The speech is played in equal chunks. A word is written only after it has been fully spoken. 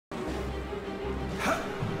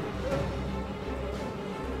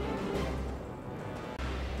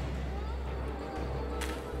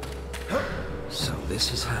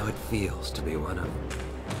this is how it feels to be one of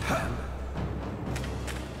them.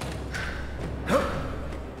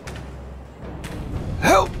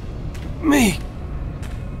 Help me!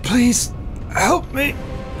 Please, help me!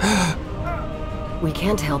 We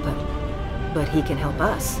can't help him, but he can help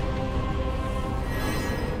us.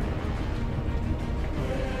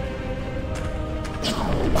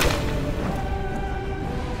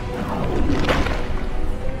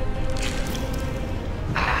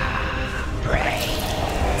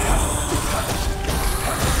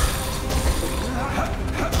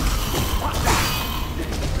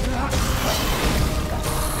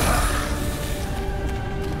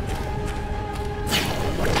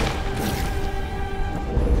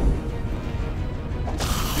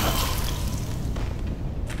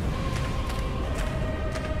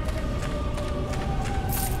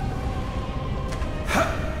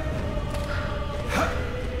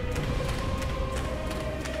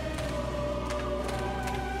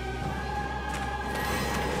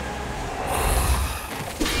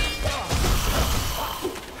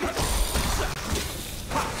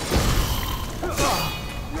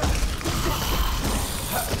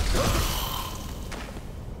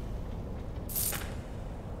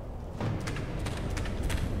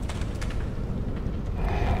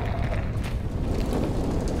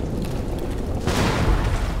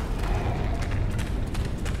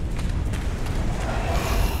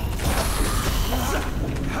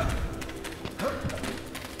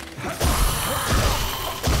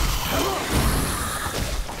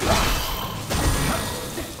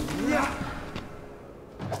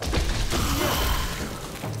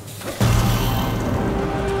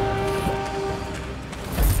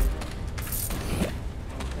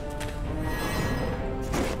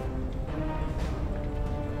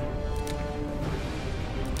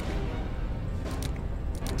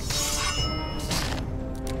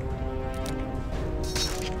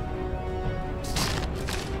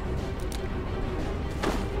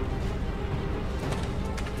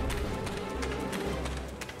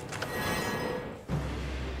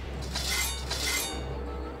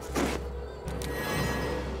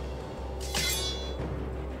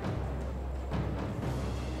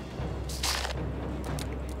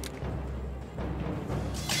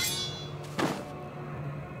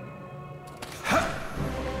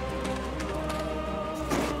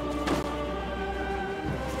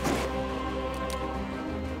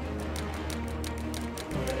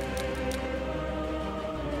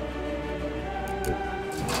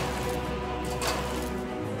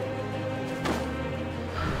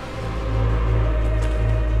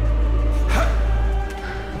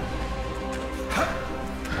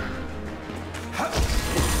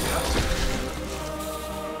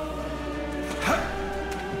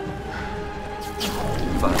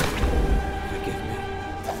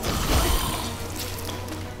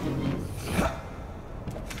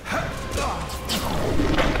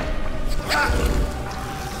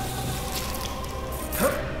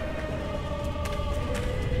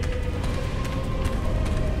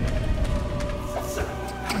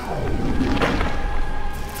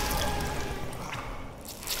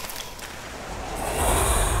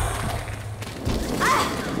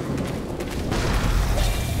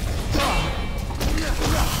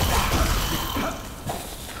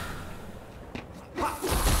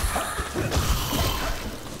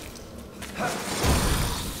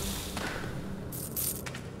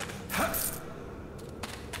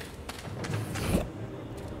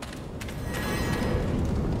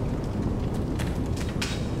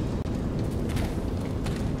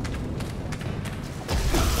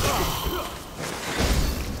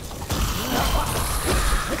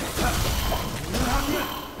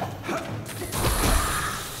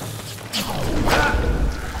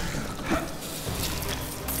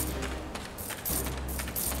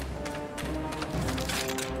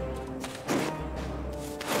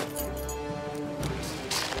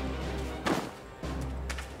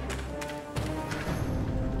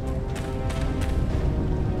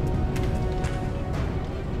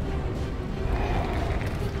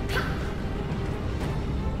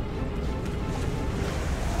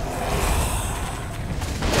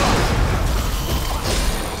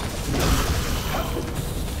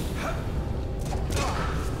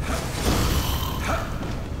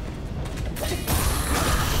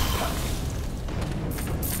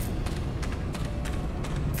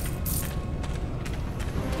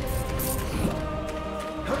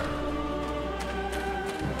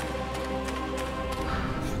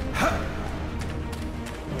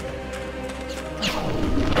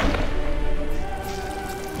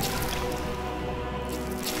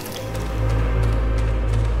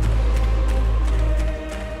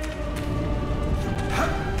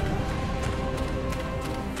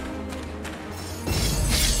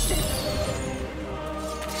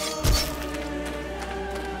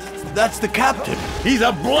 That's the captain. He's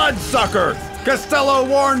a bloodsucker! Costello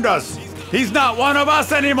warned us! He's not one of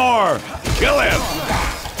us anymore! Kill him!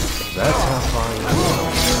 That's how far you go.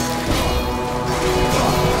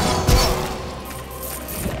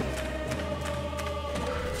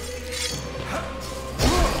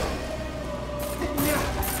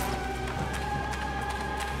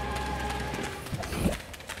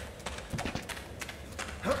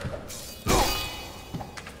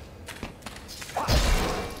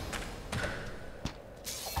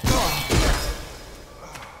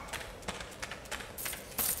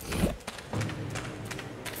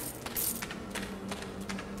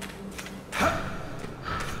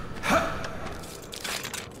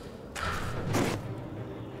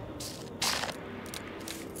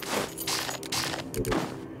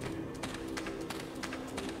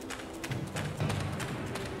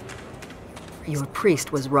 Your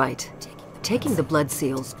priest was right. Taking the blood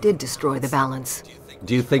seals did destroy the balance.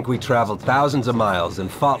 Do you think we traveled thousands of miles and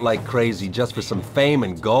fought like crazy just for some fame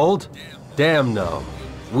and gold? Damn no.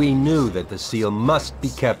 We knew that the seal must be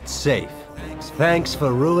kept safe. Thanks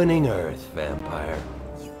for ruining Earth, vampire.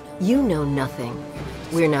 You know nothing.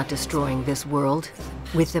 We're not destroying this world.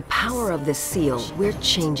 With the power of the seal, we're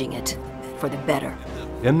changing it. For the better.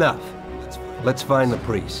 Enough. Let's find the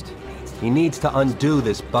priest. He needs to undo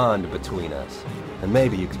this bond between us. And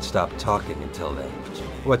maybe you could stop talking until then.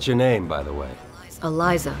 What's your name, by the way?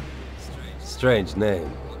 Eliza. Strange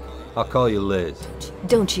name. I'll call you Liz.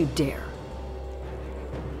 Don't you dare.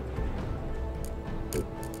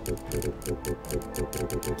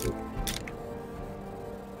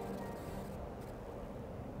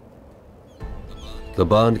 The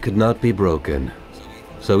bond could not be broken.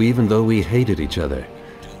 So even though we hated each other,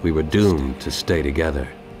 we were doomed to stay together.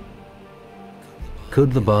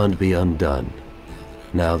 Could the bond be undone,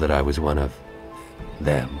 now that I was one of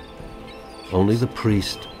them? Only the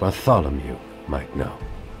priest Bartholomew might know.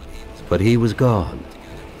 But he was gone,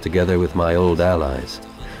 together with my old allies,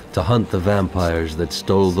 to hunt the vampires that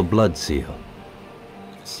stole the blood seal.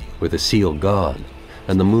 With the seal gone,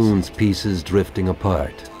 and the moon's pieces drifting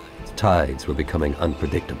apart, tides were becoming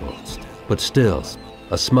unpredictable. But still,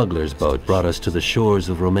 a smuggler's boat brought us to the shores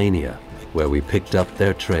of Romania, where we picked up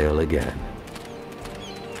their trail again.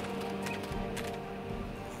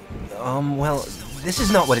 Well, this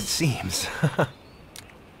is not what it seems.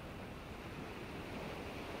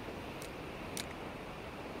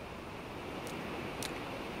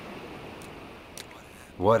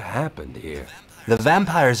 What happened here? The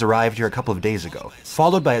vampires arrived here a couple of days ago,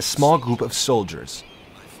 followed by a small group of soldiers.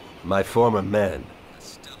 My former men.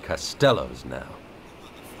 Costello's now.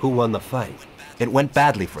 Who won the fight? It went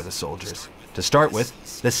badly for the soldiers. To start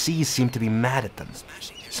with, the seas seemed to be mad at them,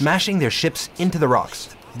 smashing their ships into the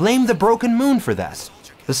rocks. Blame the broken moon for that.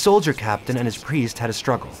 The soldier captain and his priest had a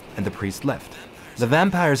struggle, and the priest left. The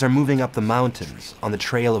vampires are moving up the mountains on the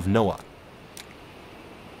trail of Noah.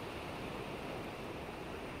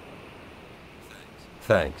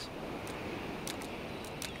 Thanks.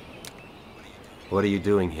 What are you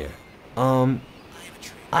doing here?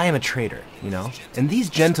 I am a trader, you know, and these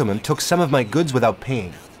gentlemen took some of my goods without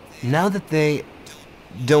paying. Now that they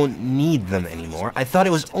don't need them anymore, I thought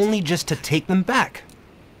it was only just to take them back.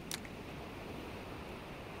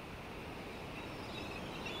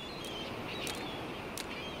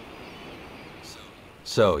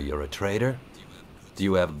 So, you're a trader? Do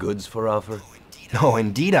you have goods for offer? Oh,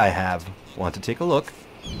 indeed I have. Want to take a look?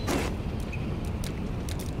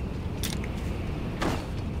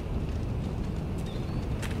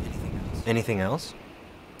 Anything else?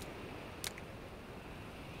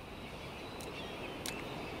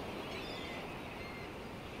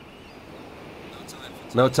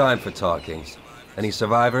 No time for talking. Any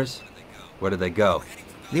survivors? Where did they go?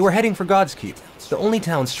 They were heading for God's Keep, the only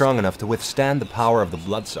town strong enough to withstand the power of the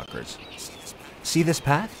bloodsuckers. See this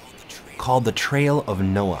path? Called the Trail of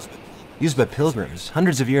Noah, used by pilgrims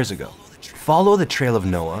hundreds of years ago. Follow the Trail of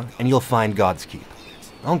Noah and you'll find God's Keep.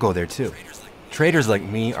 I'll go there too. Traders like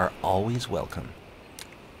me are always welcome.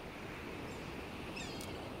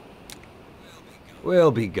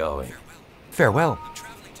 We'll be going. Farewell.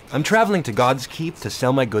 I'm traveling to God's Keep to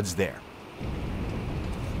sell my goods there.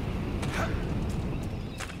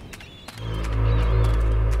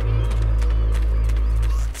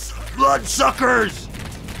 Bloodsuckers!